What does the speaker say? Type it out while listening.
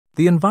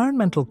The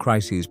environmental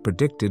crises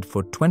predicted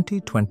for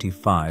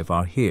 2025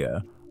 are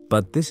here,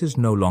 but this is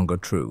no longer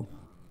true.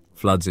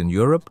 Floods in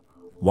Europe,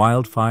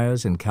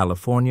 wildfires in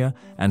California,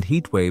 and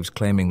heat waves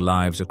claiming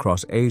lives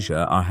across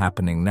Asia are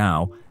happening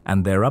now,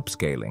 and they're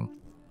upscaling.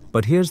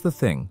 But here's the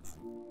thing.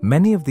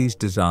 Many of these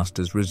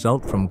disasters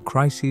result from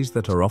crises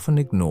that are often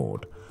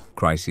ignored,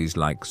 crises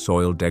like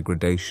soil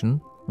degradation,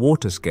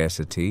 water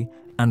scarcity,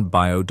 and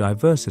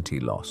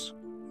biodiversity loss.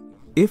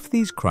 If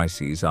these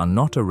crises are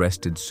not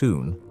arrested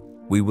soon,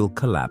 we will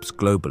collapse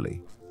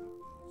globally.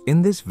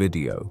 In this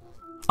video,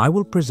 I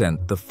will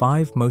present the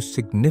 5 most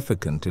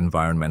significant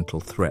environmental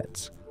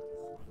threats.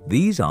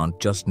 These aren't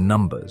just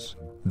numbers,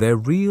 they're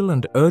real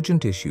and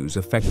urgent issues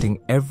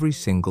affecting every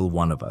single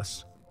one of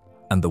us.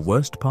 And the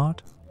worst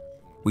part?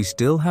 We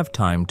still have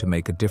time to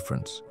make a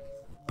difference,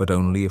 but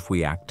only if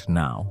we act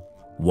now.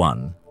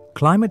 1.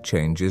 Climate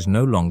change is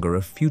no longer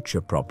a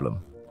future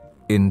problem.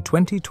 In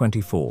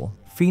 2024,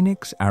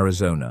 Phoenix,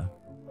 Arizona,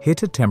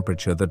 hit a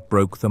temperature that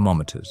broke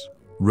thermometers.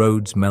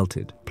 Roads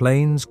melted,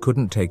 planes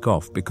couldn't take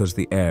off because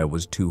the air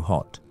was too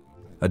hot.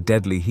 A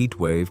deadly heat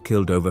wave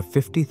killed over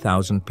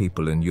 50,000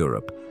 people in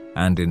Europe,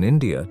 and in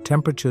India,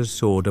 temperatures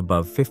soared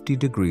above 50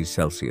 degrees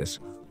Celsius,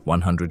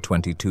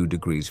 122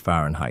 degrees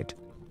Fahrenheit,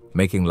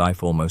 making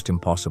life almost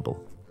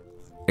impossible.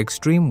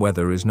 Extreme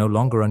weather is no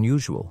longer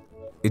unusual.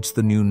 It's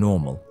the new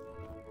normal.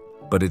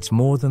 But it's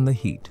more than the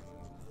heat.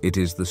 It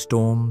is the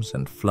storms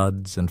and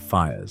floods and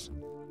fires.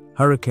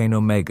 Hurricane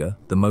Omega,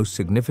 the most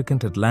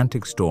significant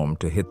Atlantic storm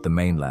to hit the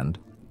mainland,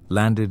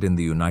 landed in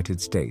the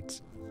United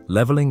States,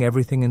 leveling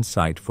everything in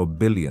sight for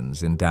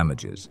billions in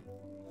damages.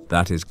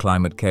 That is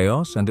climate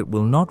chaos, and it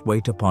will not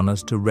wait upon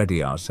us to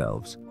ready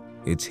ourselves.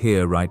 It's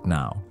here right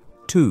now.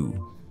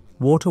 2.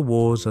 Water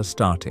wars are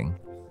starting.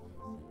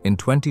 In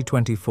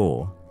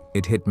 2024,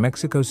 it hit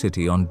Mexico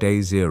City on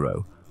day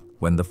 0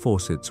 when the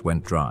faucets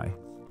went dry.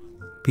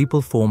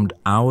 People formed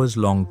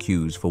hours-long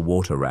queues for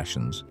water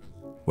rations,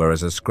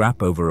 whereas a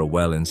scrap over a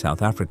well in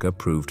South Africa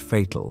proved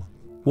fatal.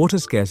 Water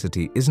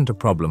scarcity isn't a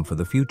problem for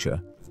the future,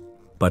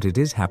 but it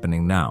is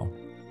happening now.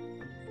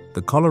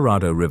 The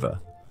Colorado River,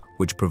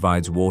 which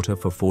provides water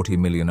for 40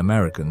 million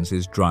Americans,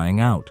 is drying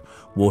out.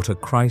 Water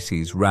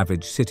crises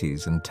ravage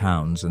cities and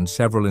towns, and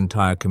several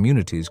entire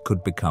communities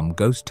could become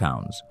ghost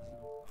towns.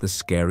 The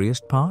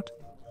scariest part?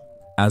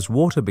 As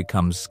water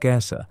becomes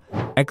scarcer,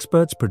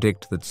 experts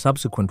predict that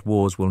subsequent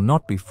wars will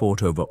not be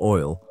fought over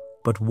oil,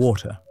 but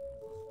water.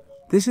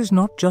 This is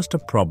not just a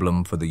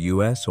problem for the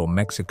US or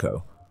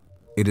Mexico.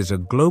 It is a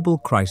global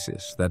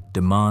crisis that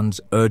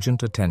demands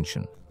urgent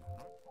attention.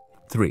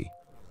 3.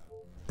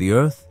 The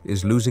Earth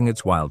is losing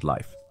its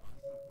wildlife.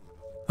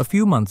 A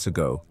few months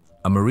ago,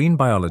 a marine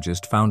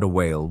biologist found a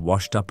whale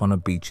washed up on a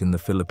beach in the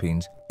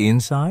Philippines.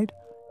 Inside,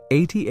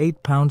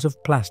 88 pounds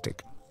of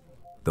plastic.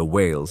 The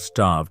whale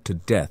starved to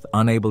death,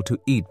 unable to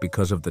eat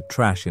because of the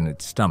trash in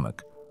its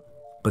stomach.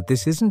 But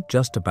this isn't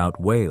just about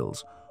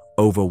whales.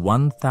 Over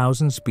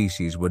 1,000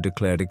 species were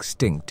declared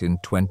extinct in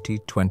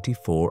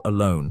 2024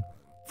 alone.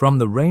 From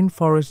the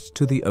rainforests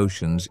to the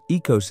oceans,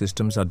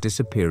 ecosystems are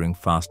disappearing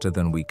faster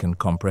than we can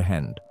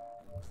comprehend.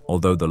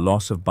 Although the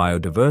loss of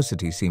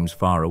biodiversity seems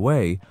far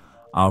away,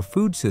 our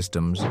food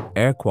systems,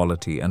 air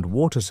quality, and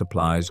water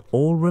supplies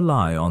all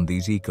rely on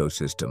these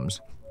ecosystems.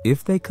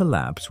 If they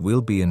collapse,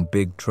 we'll be in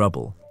big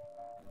trouble.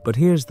 But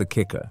here's the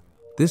kicker.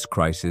 This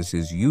crisis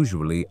is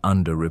usually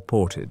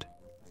underreported.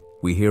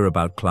 We hear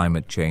about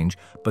climate change,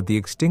 but the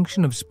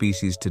extinction of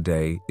species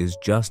today is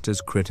just as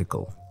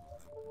critical.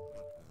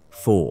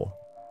 4.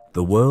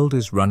 The world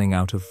is running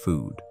out of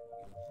food.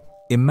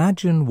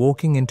 Imagine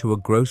walking into a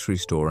grocery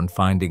store and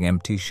finding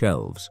empty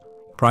shelves.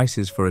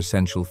 Prices for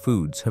essential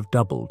foods have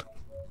doubled.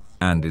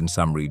 And in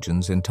some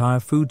regions, entire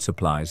food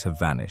supplies have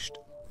vanished.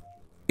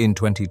 In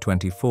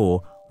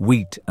 2024,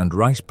 wheat and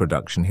rice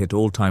production hit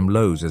all-time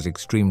lows as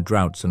extreme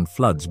droughts and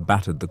floods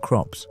battered the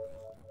crops.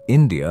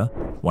 India,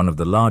 one of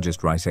the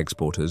largest rice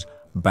exporters,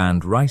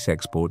 banned rice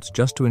exports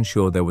just to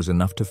ensure there was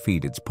enough to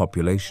feed its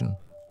population.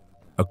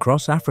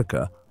 Across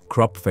Africa,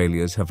 crop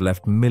failures have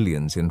left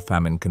millions in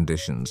famine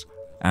conditions,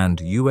 and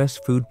US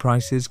food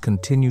prices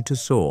continue to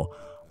soar,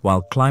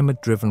 while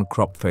climate-driven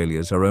crop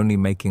failures are only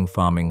making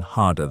farming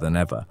harder than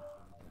ever.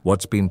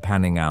 What's been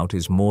panning out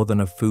is more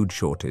than a food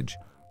shortage.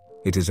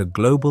 It is a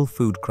global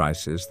food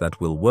crisis that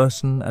will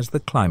worsen as the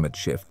climate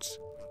shifts.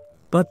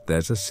 But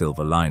there's a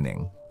silver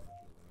lining.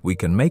 We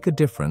can make a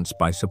difference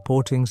by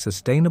supporting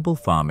sustainable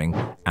farming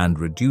and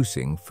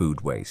reducing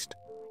food waste.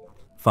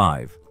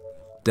 5.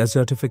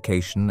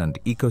 Desertification and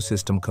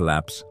ecosystem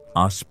collapse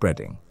are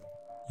spreading.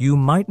 You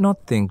might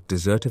not think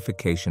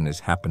desertification is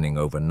happening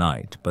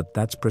overnight, but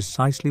that's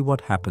precisely what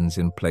happens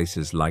in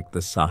places like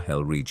the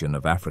Sahel region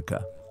of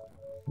Africa.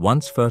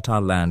 Once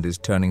fertile land is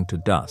turning to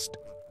dust,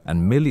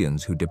 and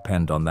millions who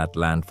depend on that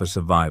land for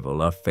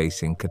survival are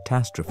facing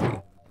catastrophe.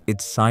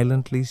 It's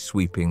silently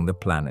sweeping the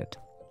planet.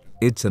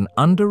 It's an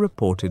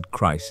underreported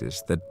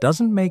crisis that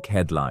doesn't make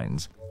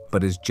headlines,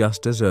 but is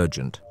just as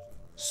urgent: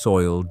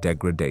 soil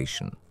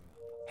degradation.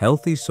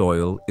 Healthy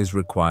soil is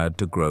required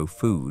to grow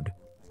food,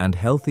 and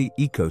healthy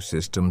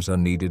ecosystems are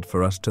needed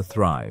for us to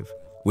thrive.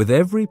 With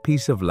every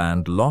piece of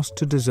land lost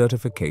to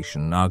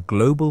desertification, our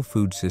global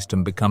food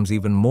system becomes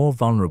even more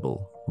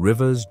vulnerable.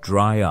 Rivers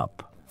dry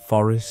up,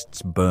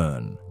 forests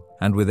burn.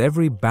 And with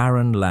every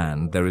barren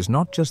land, there is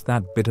not just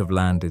that bit of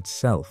land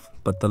itself,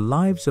 but the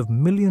lives of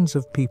millions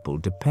of people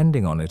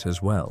depending on it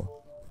as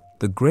well.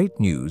 The great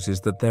news is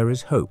that there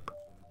is hope.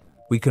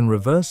 We can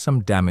reverse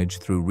some damage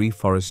through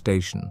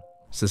reforestation,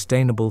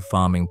 sustainable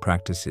farming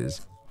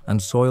practices,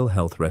 and soil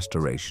health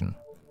restoration.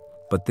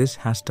 But this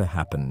has to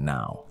happen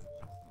now.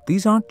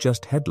 These aren't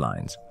just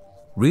headlines.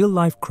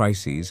 Real-life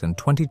crises, and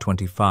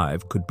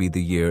 2025 could be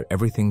the year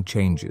everything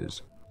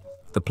changes.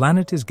 The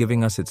planet is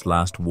giving us its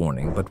last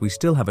warning, but we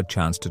still have a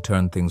chance to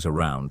turn things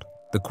around.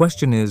 The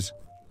question is,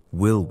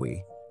 will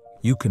we?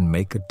 You can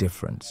make a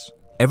difference.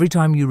 Every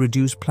time you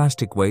reduce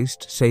plastic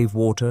waste, save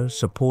water,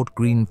 support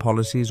green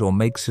policies, or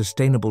make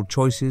sustainable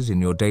choices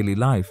in your daily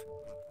life,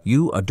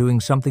 you are doing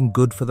something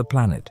good for the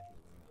planet.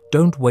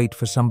 Don't wait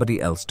for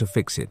somebody else to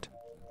fix it.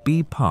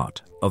 Be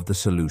part of the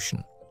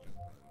solution.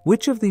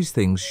 Which of these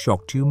things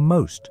shocked you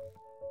most?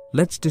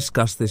 Let's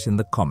discuss this in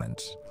the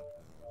comments.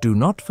 Do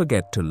not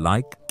forget to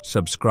like,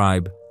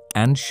 subscribe,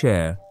 and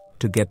share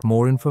to get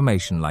more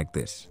information like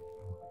this.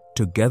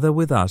 Together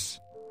with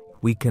us,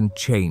 we can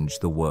change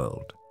the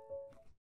world.